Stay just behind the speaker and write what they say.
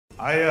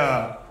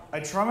I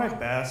try my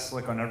best,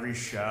 like, on every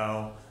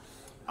show.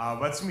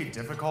 But it's gonna be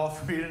difficult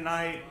for me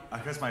tonight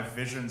because my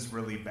vision's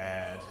really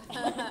bad.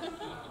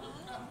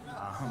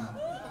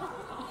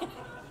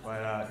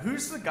 But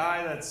who's the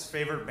guy that's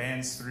favorite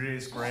band's 3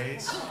 Days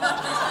Grace?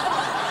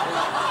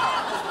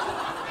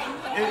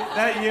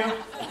 That you?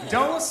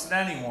 Don't listen to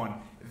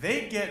anyone.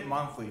 They get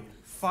monthly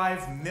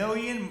 5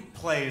 million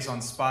plays on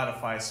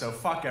Spotify, so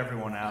fuck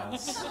everyone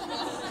else.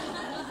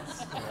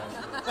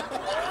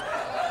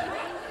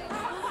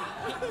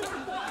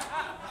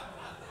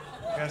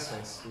 I guess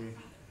I see.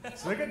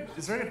 Is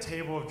there like a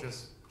table of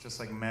just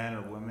like men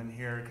or women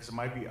here? Because it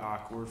might be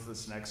awkward for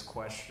this next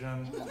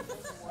question.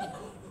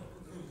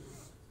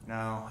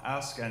 No,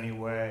 ask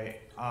anyway.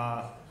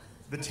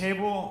 The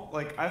table,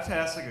 like, I have to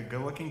ask like a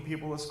good-looking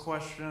people this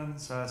question,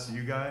 so I ask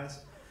you guys.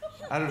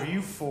 Out of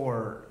you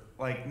 4,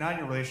 like, not in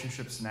your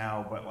relationships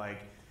now, but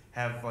like,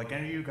 have like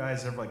any of you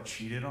guys ever like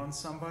cheated on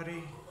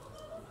somebody?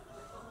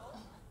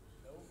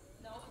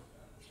 No.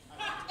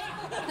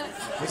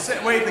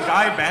 Wait, the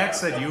guy back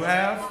said you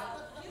have?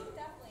 You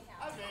definitely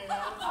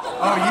have.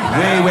 Oh, you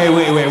have?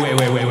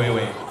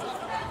 Wait.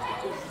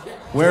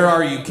 Where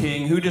are you,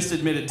 King? Who just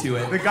admitted to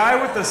it? The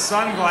guy with the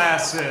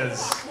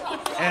sunglasses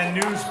and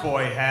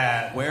newsboy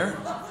hat. Where?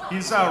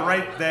 He's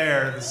right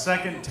there, the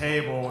second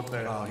table with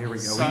the. Oh, here we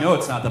go. We know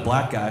it's not the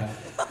black guy.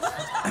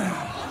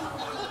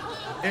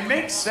 It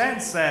makes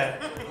sense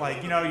that,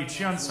 like, you know, you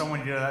cheat on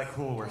someone, you're that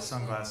cool, wear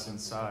sunglasses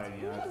inside.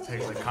 You know, it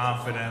takes like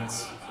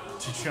confidence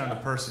to cheat on the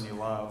person you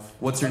love.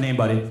 What's your name,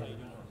 buddy?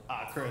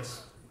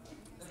 Chris.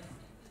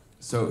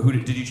 So, who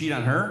did you cheat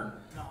on her?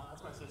 No,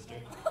 that's my sister.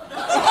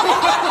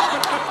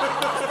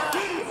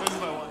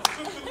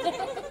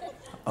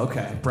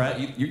 Okay, Brett,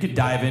 you could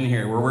dive in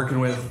here. We're working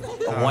with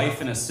a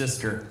wife and a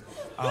sister.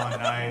 Oh,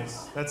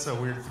 nice. That's a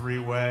weird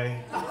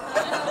 3-way.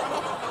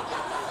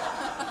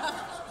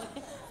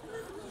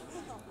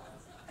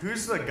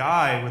 Who's the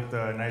guy with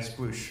the nice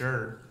blue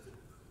shirt?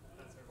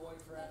 That's her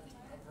boyfriend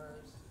of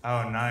hers.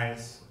 Oh,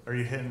 nice. Are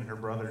you hitting her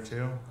brother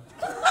too?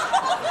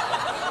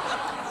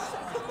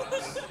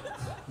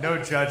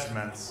 No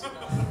judgments.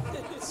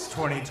 It's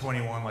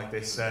 2021, like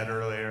they said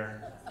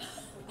earlier.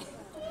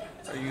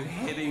 Are you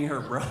hitting her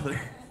brother?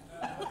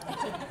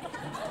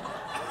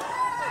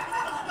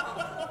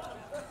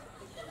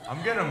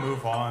 I'm gonna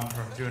move on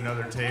to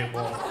another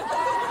table.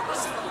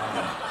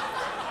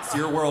 It's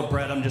your world,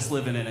 Brett. I'm just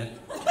living in it.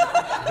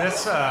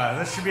 This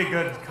should be a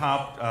good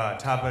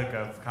topic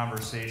of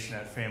conversation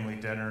at family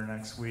dinner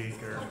next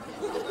week or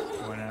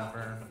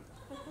whenever.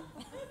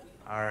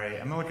 All right,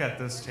 I'm gonna look at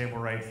this table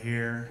right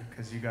here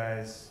because you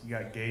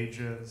got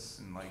gauges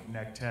and like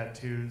neck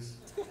tattoos.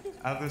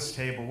 Out of this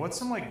table, what's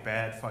some like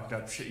bad, fucked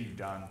up shit you've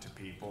done to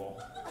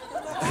people?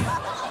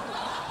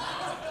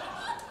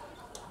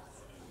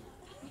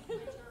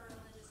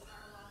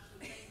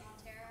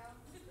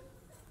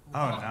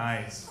 Oh,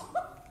 nice.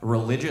 A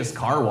religious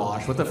car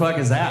wash? What the fuck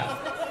is that? Car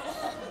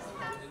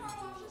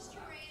washes to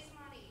raise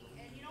money,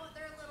 and you know what?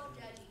 They're a little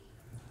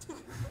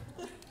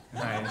judgy.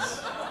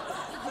 Nice.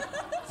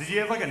 Did you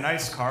have like a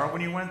nice car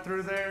when you went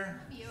through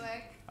there?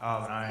 Buick.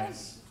 Oh,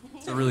 nice.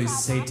 It's a really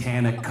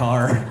satanic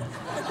car.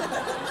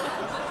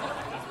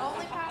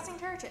 Only passing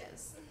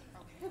churches.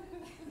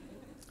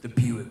 The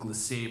Buick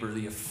LeSabre,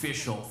 the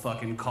official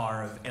fucking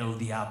car of El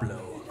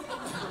Diablo.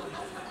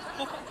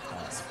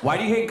 Why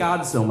do you hate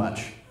God so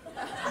much?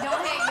 I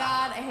don't hate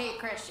God, I hate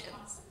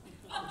Christians.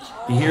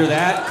 You hear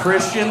that,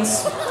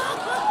 Christians?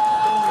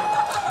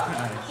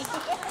 Nice.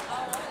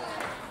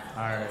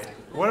 All right.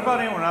 What about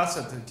anyone else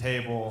at the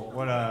table?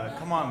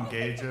 Come on,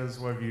 gauges.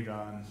 What have you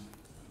done?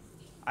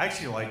 I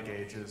actually like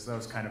gauges. That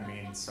was kind of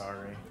mean.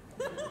 Sorry.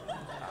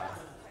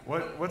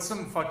 What's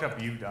something fucked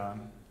up you've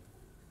done?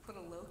 Put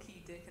a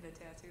low-key dick in a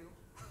tattoo.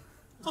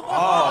 Oh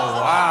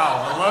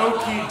wow, a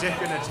low-key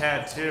dick in a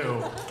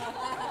tattoo.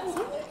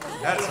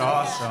 That's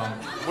awesome.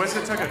 Was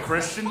it like a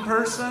Christian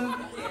person?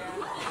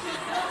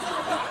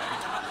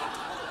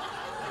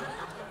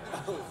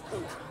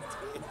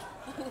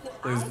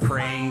 Those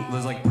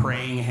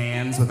praying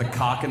hands with a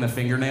cock in the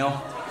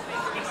fingernail.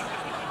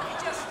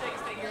 Just stick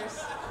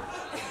figures.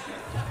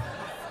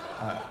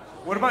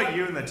 What about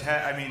you in the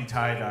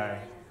tie-dye?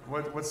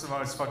 What's the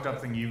most fucked up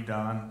thing you've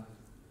done?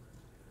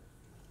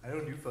 I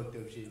don't do fucked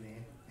up shit,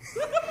 man.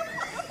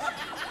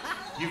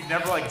 You've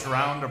never like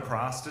drowned a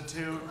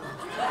prostitute?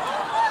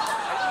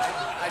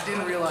 I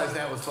didn't realize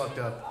that was fucked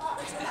up.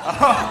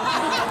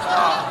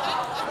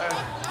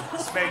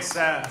 This makes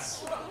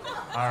sense.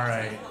 All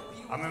right,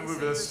 I'm gonna move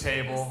to this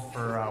table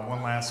for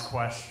one last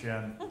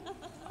question.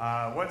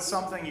 What's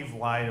something you've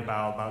lied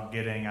about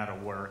getting out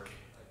of work?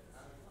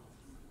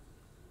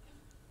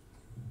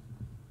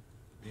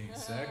 Being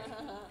sick?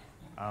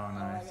 Oh,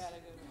 nice.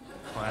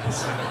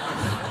 Classic.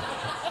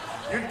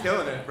 You're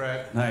killing it,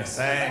 Brett. Nice.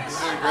 Thanks.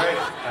 You're doing great.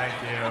 Thank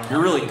you.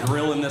 You're really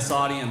grilling this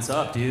audience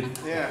up, dude.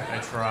 Yeah. I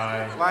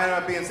try. Lying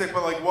about being sick,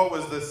 but like, what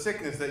was the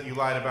sickness that you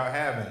lied about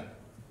having?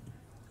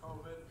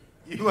 COVID.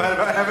 You lied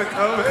about having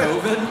COVID?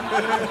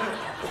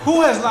 COVID?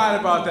 Who has lied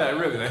about that,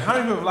 really? Like, how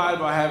many people have lied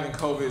about having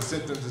COVID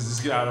symptoms to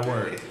just get out of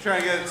work?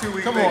 Trying to get a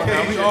 2-week Come vacation.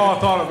 on now, we all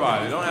thought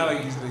about it. Don't act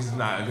like he's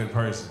not a good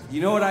person.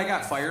 You know what I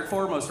got fired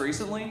for most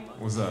recently?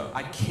 What's up?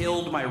 I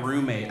killed my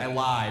roommate. I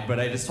lied, but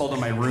I just told him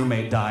my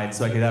roommate died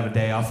so I could have a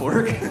day off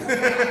work.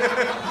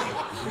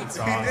 That's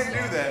He awesome. did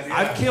do that. Yeah.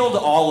 I've killed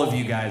all of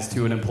you guys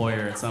to an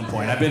employer at some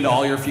point. I've been to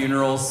all your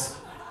funerals.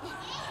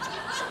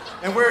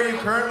 And where are you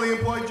currently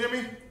employed,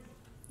 Jimmy?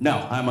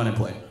 No, I'm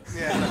unemployed.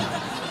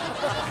 Yeah.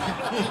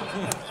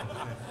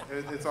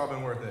 It's all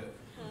been worth it.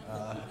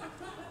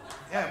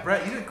 Yeah,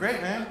 Brett, you did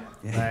great, man.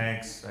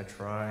 Thanks, I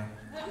try.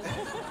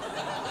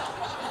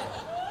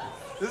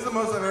 This is the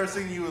most I've ever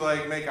seen you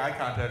like make eye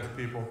contact with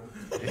people.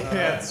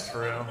 Yeah, it's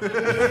true.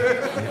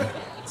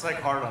 It's like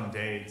hard on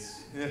dates.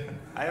 Yeah.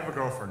 I have a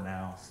girlfriend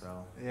now,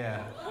 so.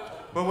 Yeah.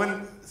 But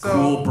so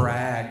Cool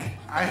brag.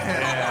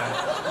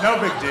 Yeah, no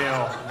big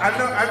deal. I've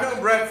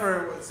known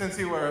Brett since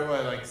he were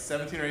what, like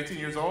 17 or 18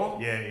 years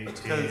old. Yeah, 18.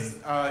 Because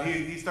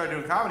he started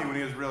doing comedy when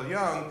he was real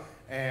young,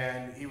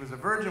 and he was a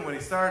virgin when he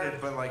started.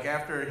 But like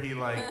after he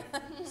like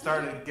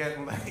started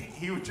getting like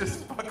he would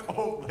just fuck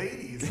old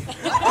ladies.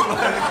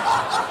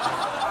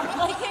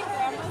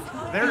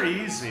 They're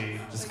easy.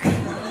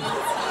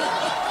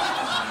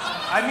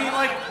 I mean,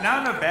 like,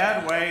 not in a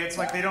bad way. It's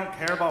like they don't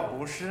care about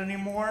bullshit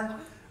anymore.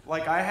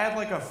 Like, I had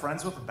like a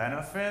friends with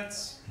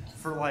benefits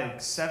for like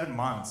 7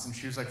 months, and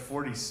she was like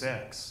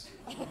 46.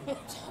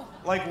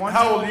 Like one.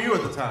 How old are you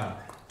at the time?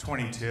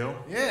 22.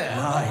 Yeah.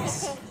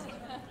 Nice.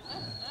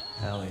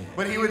 Hell yeah.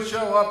 But he would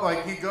show up,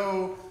 like, he'd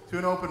go to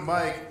an open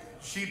mic,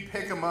 she'd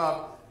pick him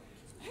up,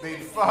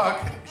 they'd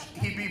fuck,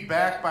 he'd be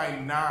back by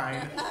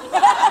 9.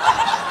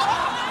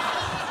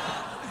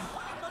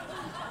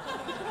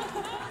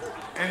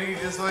 And he'd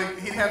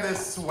he'd have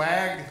this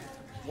swag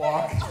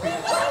walk.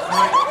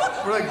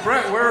 We're like,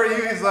 Brett, where are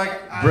you? He's like,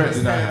 I Brett just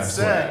did not had have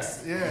sex.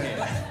 swag.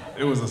 Yeah.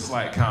 It was a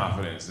slight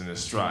confidence in his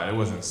stride. It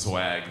wasn't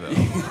swag, though. It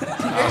was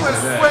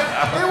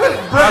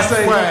I Brett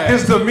say swag.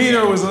 his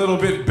demeanor was a little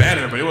bit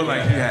better, but it wasn't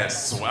like he had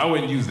swag. I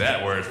wouldn't use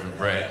that word for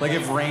Brett. Like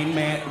if Rain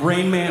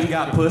Man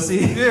got pussy.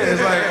 Yeah,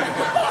 it's like,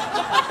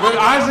 but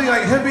honestly,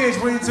 like him being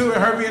 22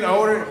 and her being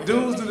older,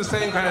 dudes do the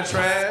same kind of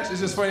trash. It's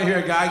just funny to hear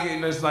a guy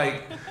getting this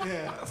like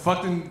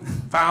fucking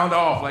found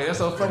off. Like that's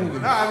so funny to me.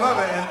 No, I love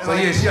it. And, So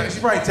yeah, she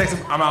probably texted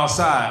him, "I'm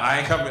outside.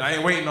 I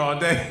ain't waiting all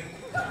day."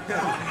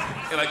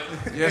 And like,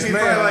 yes, he's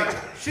ma'am. probably like,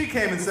 she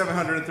came in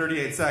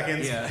 738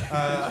 seconds. Yeah.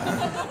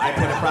 I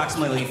put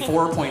approximately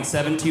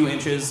 4.72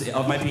 inches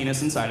of my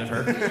penis inside of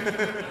her.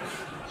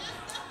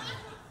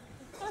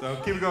 So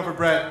keep it going for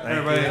Brett, Thank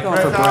everybody. you. Going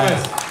for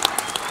Thomas.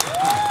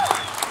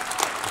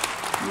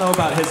 I don't know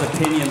about his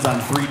opinions on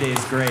 3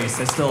 Days Grace.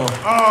 I still.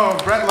 Oh,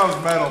 Brett loves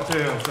metal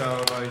too,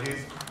 so like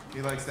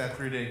he likes that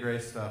 3 Day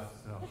Grace stuff.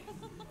 So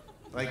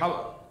like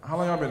How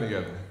long y'all been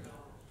together?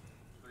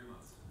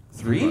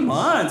 3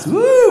 months.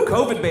 Woo!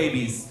 COVID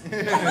babies.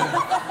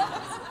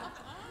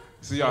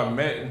 So y'all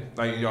met,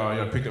 like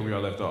y'all picked up where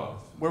y'all left off.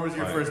 where was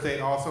your first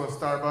date? Also at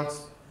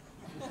Starbucks?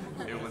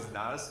 It was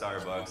not a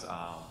Starbucks.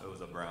 It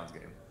was a Browns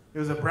game. It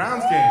was a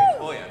Browns game.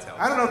 Oh yeah, tell me.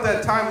 I don't know if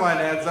that timeline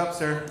adds up,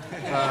 sir.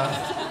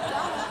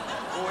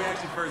 Well, we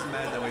actually first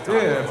met, then we talked.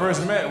 Yeah,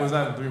 first met was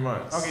not in 3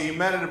 months. Okay, you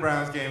met at a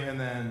Browns game, and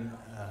then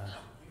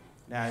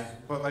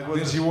but like,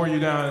 Then she wore you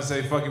down and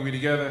say, "Fucking we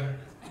together."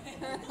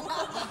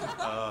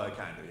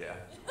 Kind of, yeah.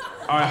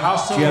 All right, how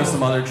Do soon? you have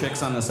some other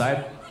chicks on the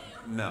side?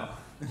 No.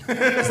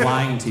 He's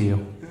lying to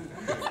you.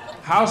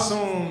 How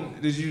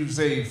soon did you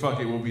say, "Fuck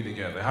it, we'll be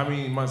together"? How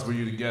many months were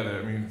you together?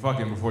 I mean,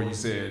 fucking before you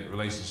said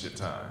relationship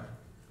time.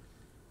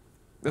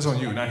 That's on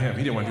you, not him.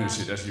 He didn't want to do this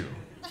shit. That's you.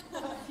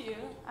 A few.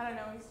 I don't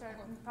know. We started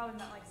probably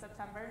not like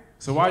September.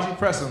 So why'd you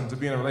press him to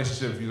be in a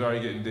relationship if he's already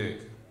getting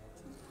dick?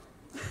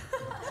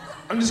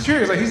 I'm just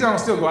curious. Like he's gonna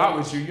still go out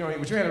with you,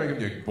 but you had to make him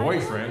your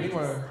boyfriend. You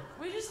wanna?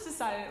 We just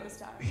decided it was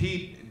time.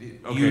 Okay.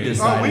 You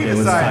decided we it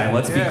was decided. time.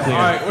 Let's be Yeah. clear.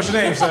 All right. What's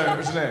your name, sir?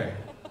 What's your name?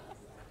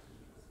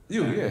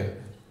 You, yeah.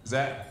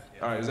 Zach.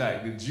 All right,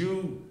 Zach. Did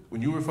you,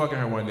 when you were fucking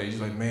her one day, you was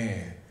like,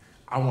 man,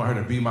 I want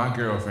her to be my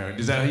girlfriend.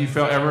 Is that how you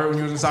felt ever when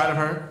you was inside of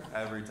her?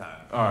 Every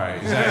time. All right.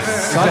 Exactly.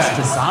 Such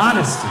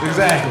dishonesty.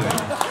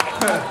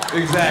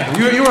 Exactly.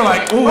 Exactly. You were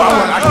like, ooh,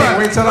 I can't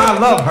wait till I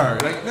love her.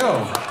 Like,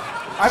 no.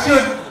 I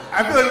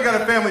feel like we got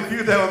a family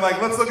feud that was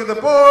like, let's look at the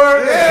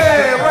board.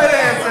 Yay, right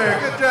answer.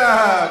 Good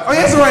job. Oh,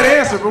 that's the right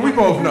answer, but we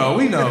both know.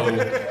 We know.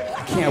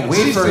 I can't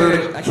wait for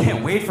her. I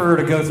can't wait for her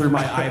to go through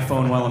my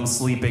iPhone while I'm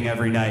sleeping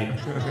every night.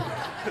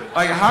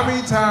 Like, how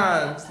many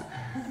times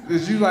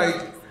did you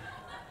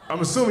I'm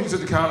assuming you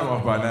took the condom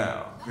off by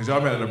now, because y'all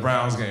met at a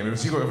Browns game.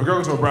 If a girl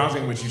goes to a Browns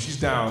game with you, she's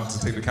down to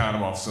take the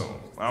condom off soon.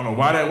 I don't know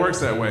why that works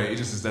that way. It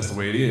just is, that's the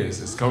way it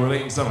is. It's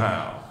correlating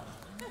somehow.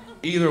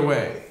 Either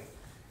way,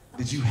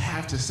 did you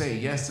have to say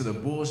yes to the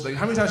bullshit? Like,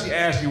 how many times she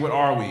asked you, what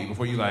are we,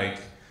 before you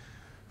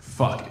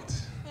fuck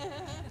it?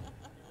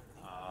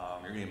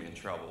 You're gonna be in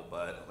trouble,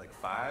 but like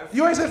 5.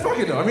 You ain't said fuck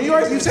it though. I mean,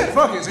 you said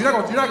fuck it, so you're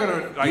not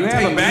gonna like You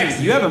take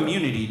back. you have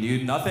immunity,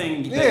 dude.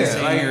 Nothing that Yeah, you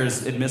say like- here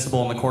is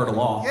admissible in the court of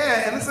law.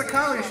 Yeah, and this is a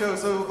comedy show,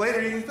 so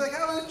later he's like,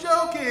 I was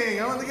joking.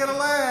 I wanted to get a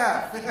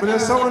laugh. But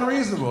it's so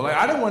unreasonable. Like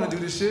I didn't want to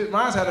do this shit.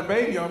 Mine's had a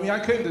baby on me. I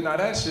couldn't deny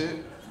that shit.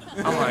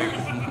 I'm like,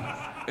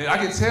 and I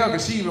could tell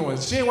because she didn't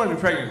want to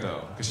be pregnant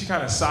though, because she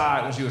kind of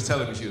sighed when she was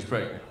telling me she was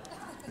pregnant.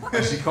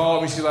 And she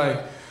called me. She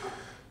like,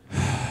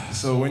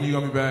 so when you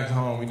gonna be back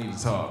home? We need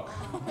to talk.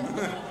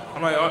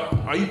 I'm like,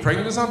 are you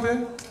pregnant or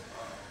something?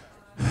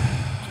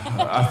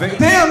 I think.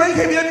 Damn, they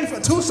gave me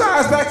that 2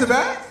 sides back to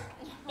back.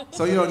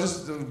 So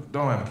just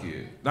don't have a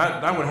kid.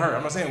 Not with her.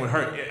 I'm not saying with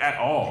her at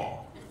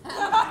all.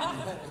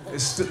 They're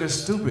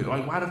stupid.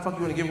 Like, why the fuck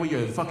you want to give away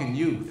your fucking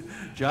youth?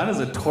 John is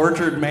a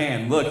tortured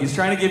man. Look, he's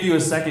trying to give you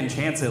a second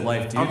chance at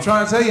life, dude. I'm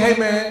trying to tell you, hey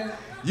man,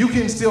 you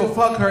can still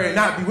fuck her and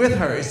not be with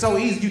her. It's so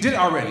easy. You did it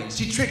already.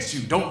 She tricked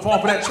you. Don't fall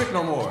for that trick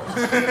no more.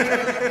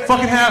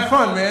 Fucking have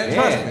fun, man.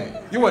 Trust me.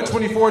 You're what,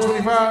 24,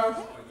 25?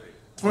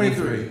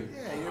 23.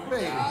 Yeah, you're a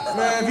baby.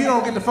 Man, if you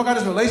don't get the fuck out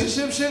of this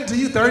relationship shit until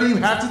you 30, you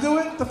have to do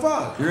it? The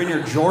fuck? You're in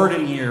your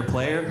Jordan year,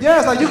 player. Yeah,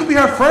 it's like you can be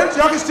her friend.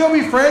 Y'all can still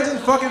be friends and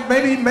fucking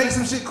maybe make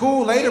some shit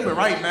cool later, but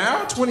right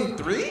now,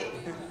 23?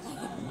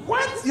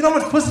 What? You know how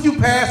much pussy you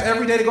pass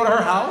every day to go to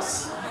her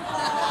house?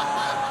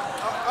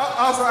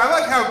 Also, I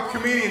like how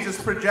comedians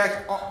just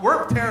project.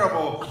 We're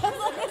terrible.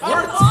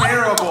 We're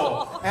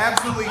terrible.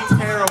 Absolutely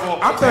terrible.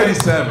 I'm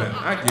 37.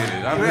 I get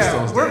it. I miss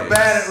those we're days.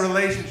 bad at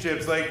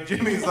relationships. Like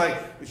Jimmy's like,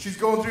 she's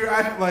going through.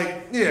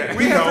 Yeah,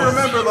 we he have to knows.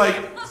 remember, like,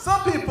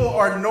 some people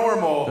are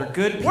normal. They're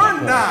good people. We're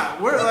not.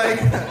 We're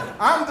like,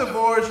 I'm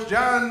divorced.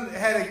 John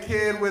had a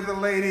kid with a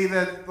lady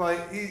that,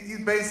 like,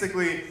 he's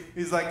basically,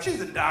 he's like,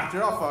 she's a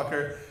doctor. I'll fuck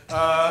her.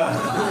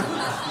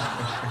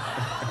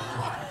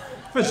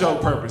 For show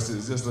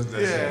purposes, just let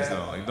that Yeah. shit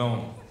know. Like,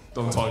 don't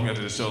talk to me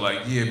after the show like,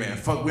 yeah, man,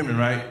 fuck women,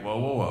 right? Whoa,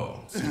 whoa, whoa.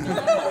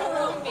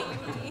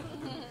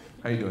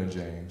 How you doing,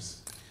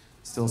 James?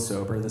 Still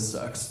sober. This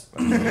sucks.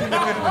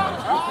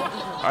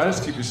 I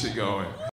just keep this shit going.